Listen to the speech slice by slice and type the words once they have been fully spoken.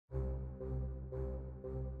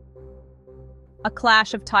A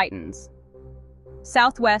Clash of Titans.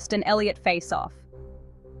 Southwest and Elliott Face-Off.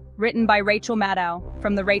 Written by Rachel Maddow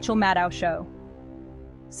from The Rachel Maddow Show.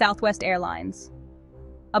 Southwest Airlines.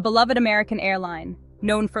 A beloved American airline,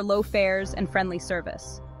 known for low fares and friendly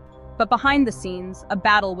service. But behind the scenes, a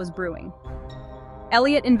battle was brewing.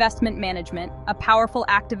 Elliott Investment Management, a powerful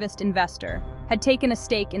activist investor, had taken a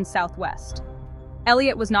stake in Southwest.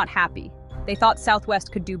 Elliott was not happy. They thought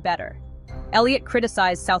Southwest could do better. Elliott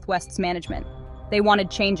criticized Southwest's management. They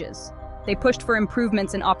wanted changes. They pushed for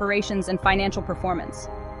improvements in operations and financial performance.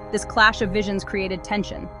 This clash of visions created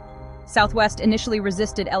tension. Southwest initially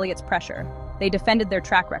resisted Elliott's pressure. They defended their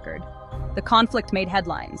track record. The conflict made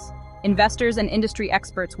headlines. Investors and industry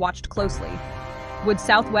experts watched closely. Would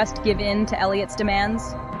Southwest give in to Elliott's demands,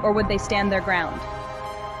 or would they stand their ground?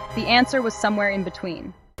 The answer was somewhere in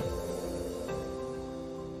between.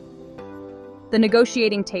 The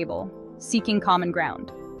negotiating table, seeking common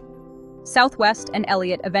ground. Southwest and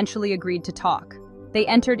Elliott eventually agreed to talk. They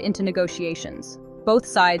entered into negotiations. Both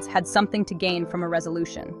sides had something to gain from a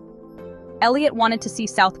resolution. Elliott wanted to see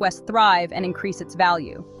Southwest thrive and increase its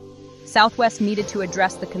value. Southwest needed to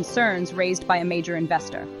address the concerns raised by a major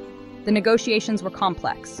investor. The negotiations were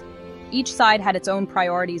complex. Each side had its own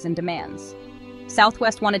priorities and demands.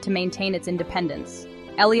 Southwest wanted to maintain its independence.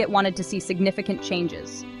 Elliott wanted to see significant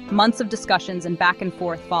changes. Months of discussions and back and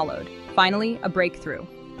forth followed. Finally, a breakthrough.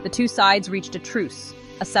 The two sides reached a truce,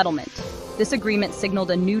 a settlement. This agreement signaled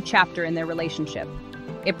a new chapter in their relationship.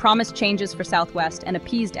 It promised changes for Southwest and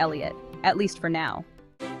appeased Elliott, at least for now.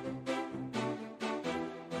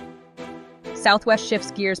 Southwest shifts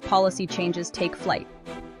gears. Policy changes take flight.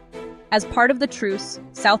 As part of the truce,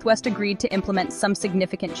 Southwest agreed to implement some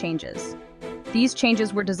significant changes. These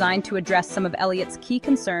changes were designed to address some of Elliott's key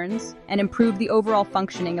concerns and improve the overall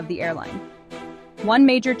functioning of the airline. One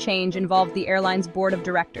major change involved the airline's board of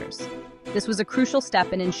directors. This was a crucial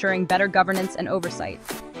step in ensuring better governance and oversight.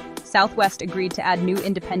 Southwest agreed to add new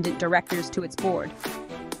independent directors to its board.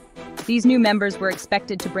 These new members were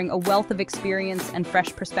expected to bring a wealth of experience and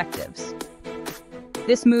fresh perspectives.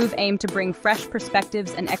 This move aimed to bring fresh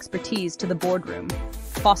perspectives and expertise to the boardroom,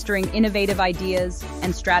 fostering innovative ideas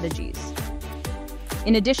and strategies.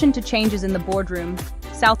 In addition to changes in the boardroom,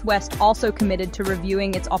 Southwest also committed to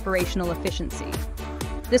reviewing its operational efficiency.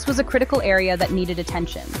 This was a critical area that needed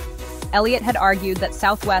attention. Elliott had argued that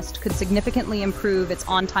Southwest could significantly improve its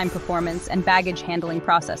on-time performance and baggage handling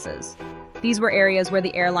processes. These were areas where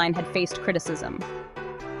the airline had faced criticism.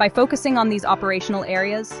 By focusing on these operational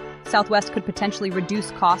areas, Southwest could potentially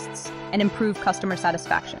reduce costs and improve customer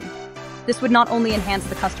satisfaction. This would not only enhance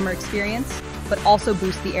the customer experience, but also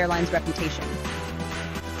boost the airline's reputation.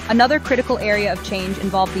 Another critical area of change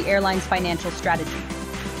involved the airline's financial strategy.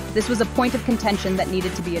 This was a point of contention that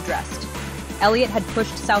needed to be addressed. Elliott had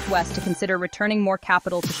pushed Southwest to consider returning more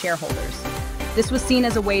capital to shareholders. This was seen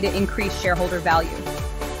as a way to increase shareholder value.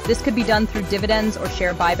 This could be done through dividends or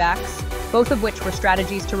share buybacks, both of which were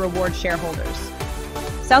strategies to reward shareholders.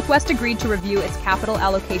 Southwest agreed to review its capital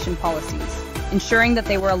allocation policies, ensuring that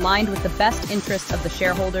they were aligned with the best interests of the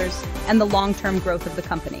shareholders and the long-term growth of the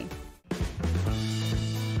company.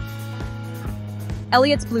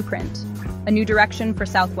 Elliott's blueprint, a new direction for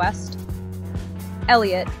Southwest.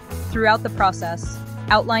 Elliott, throughout the process,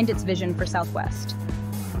 outlined its vision for Southwest.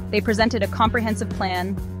 They presented a comprehensive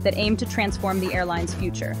plan that aimed to transform the airline's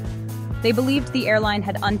future. They believed the airline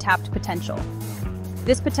had untapped potential.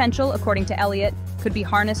 This potential, according to Elliott, could be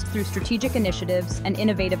harnessed through strategic initiatives and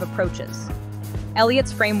innovative approaches.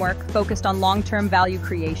 Elliott's framework focused on long-term value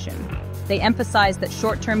creation. They emphasized that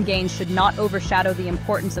short-term gains should not overshadow the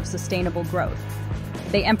importance of sustainable growth.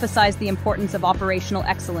 They emphasized the importance of operational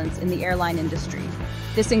excellence in the airline industry.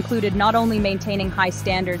 This included not only maintaining high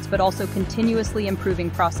standards, but also continuously improving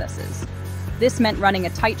processes. This meant running a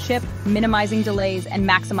tight ship, minimizing delays, and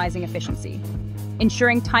maximizing efficiency.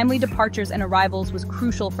 Ensuring timely departures and arrivals was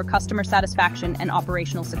crucial for customer satisfaction and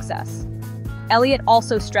operational success. Elliott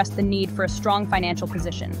also stressed the need for a strong financial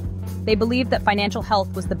position. They believed that financial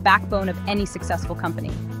health was the backbone of any successful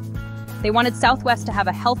company. They wanted Southwest to have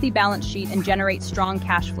a healthy balance sheet and generate strong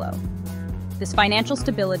cash flow. This financial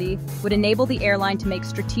stability would enable the airline to make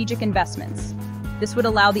strategic investments. This would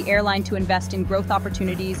allow the airline to invest in growth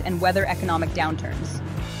opportunities and weather economic downturns.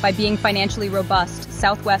 By being financially robust,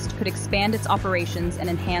 Southwest could expand its operations and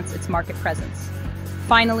enhance its market presence.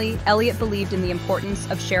 Finally, Elliott believed in the importance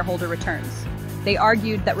of shareholder returns. They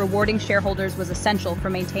argued that rewarding shareholders was essential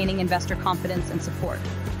for maintaining investor confidence and support.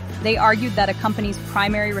 They argued that a company's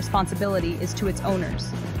primary responsibility is to its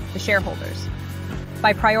owners, the shareholders.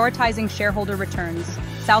 By prioritizing shareholder returns,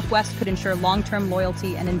 Southwest could ensure long-term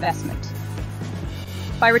loyalty and investment.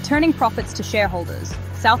 By returning profits to shareholders,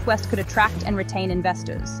 Southwest could attract and retain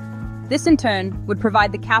investors. This in turn would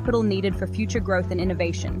provide the capital needed for future growth and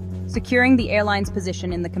innovation, securing the airline's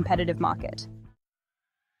position in the competitive market.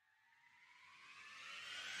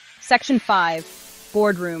 Section 5.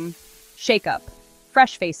 Boardroom. Shake-up.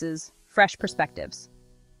 Fresh faces, fresh perspectives.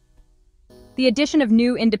 The addition of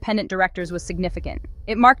new independent directors was significant.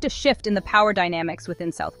 It marked a shift in the power dynamics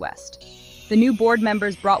within Southwest. The new board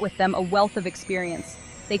members brought with them a wealth of experience.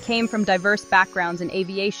 They came from diverse backgrounds in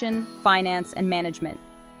aviation, finance, and management.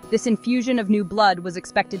 This infusion of new blood was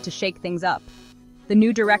expected to shake things up. The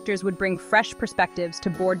new directors would bring fresh perspectives to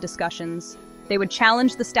board discussions. They would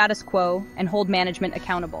challenge the status quo and hold management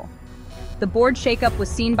accountable. The board shakeup was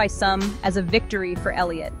seen by some as a victory for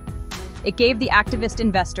Elliott. It gave the activist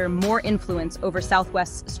investor more influence over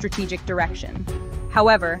Southwest's strategic direction.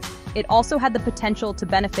 However, it also had the potential to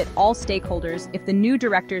benefit all stakeholders if the new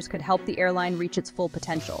directors could help the airline reach its full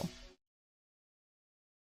potential.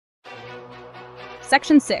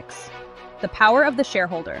 Section 6. The power of the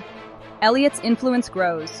shareholder. Elliott's influence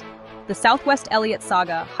grows. The Southwest Elliott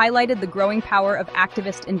saga highlighted the growing power of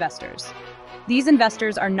activist investors. These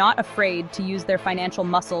investors are not afraid to use their financial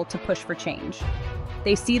muscle to push for change.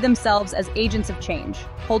 They see themselves as agents of change,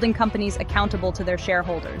 holding companies accountable to their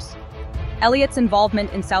shareholders. Elliott's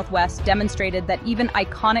involvement in Southwest demonstrated that even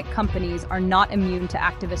iconic companies are not immune to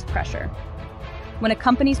activist pressure. When a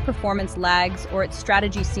company's performance lags or its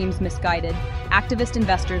strategy seems misguided, activist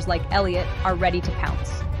investors like Elliott are ready to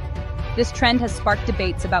pounce. This trend has sparked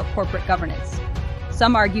debates about corporate governance.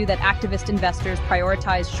 Some argue that activist investors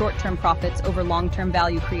prioritize short-term profits over long-term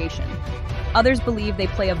value creation. Others believe they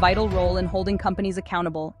play a vital role in holding companies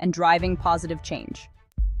accountable and driving positive change.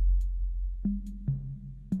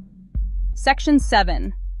 Section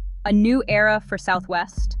 7. A new era for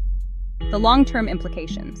Southwest. The long-term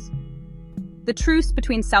implications. The truce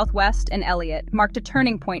between Southwest and Elliott marked a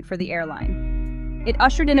turning point for the airline. It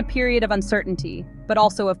ushered in a period of uncertainty, but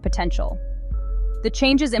also of potential. The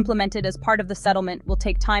changes implemented as part of the settlement will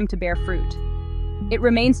take time to bear fruit. It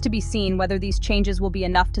remains to be seen whether these changes will be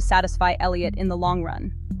enough to satisfy Elliott in the long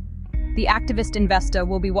run. The activist investor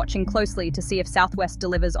will be watching closely to see if Southwest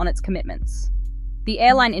delivers on its commitments. The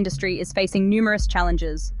airline industry is facing numerous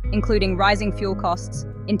challenges, including rising fuel costs,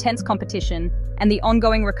 intense competition, and the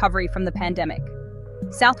ongoing recovery from the pandemic.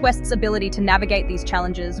 Southwest's ability to navigate these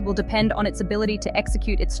challenges will depend on its ability to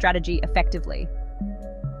execute its strategy effectively.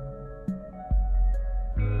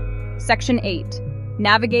 Section 8.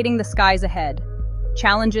 Navigating the skies ahead.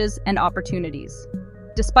 Challenges and opportunities.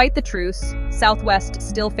 Despite the truce, Southwest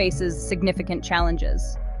still faces significant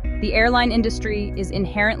challenges. The airline industry is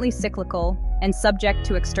inherently cyclical and subject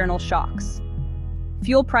to external shocks.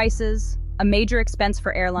 Fuel prices, a major expense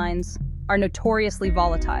for airlines, are notoriously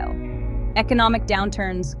volatile. Economic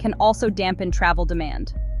downturns can also dampen travel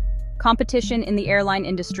demand. Competition in the airline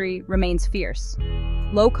industry remains fierce.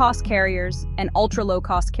 Low-cost carriers and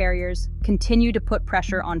ultra-low-cost carriers continue to put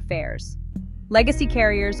pressure on fares. Legacy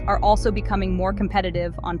carriers are also becoming more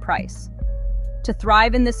competitive on price. To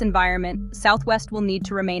thrive in this environment, Southwest will need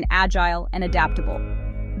to remain agile and adaptable.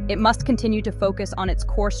 It must continue to focus on its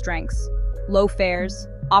core strengths: low fares,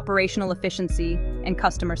 operational efficiency, and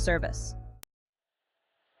customer service.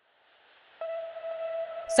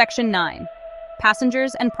 Section 9.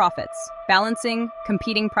 Passengers and profits, balancing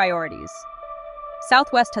competing priorities.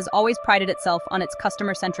 Southwest has always prided itself on its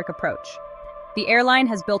customer-centric approach. The airline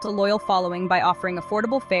has built a loyal following by offering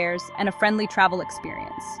affordable fares and a friendly travel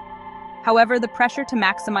experience. However, the pressure to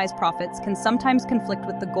maximize profits can sometimes conflict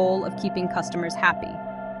with the goal of keeping customers happy.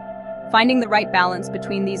 Finding the right balance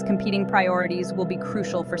between these competing priorities will be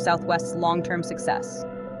crucial for Southwest's long-term success.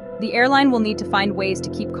 The airline will need to find ways to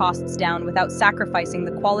keep costs down without sacrificing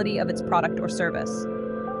the quality of its product or service.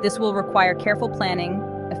 This will require careful planning,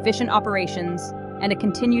 efficient operations, and a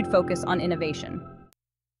continued focus on innovation.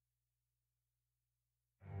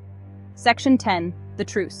 Section 10. The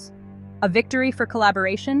truce. A victory for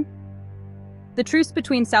collaboration? The truce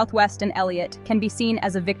between Southwest and Elliott can be seen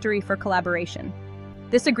as a victory for collaboration.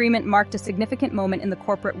 This agreement marked a significant moment in the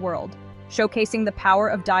corporate world, showcasing the power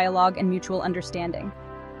of dialogue and mutual understanding.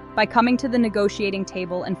 By coming to the negotiating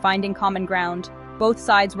table and finding common ground, both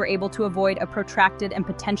sides were able to avoid a protracted and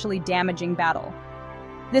potentially damaging battle.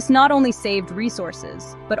 This not only saved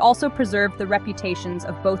resources, but also preserved the reputations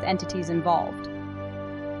of both entities involved.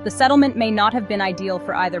 The settlement may not have been ideal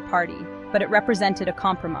for either party, but it represented a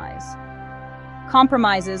compromise.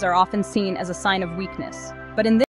 Compromises are often seen as a sign of weakness, but in this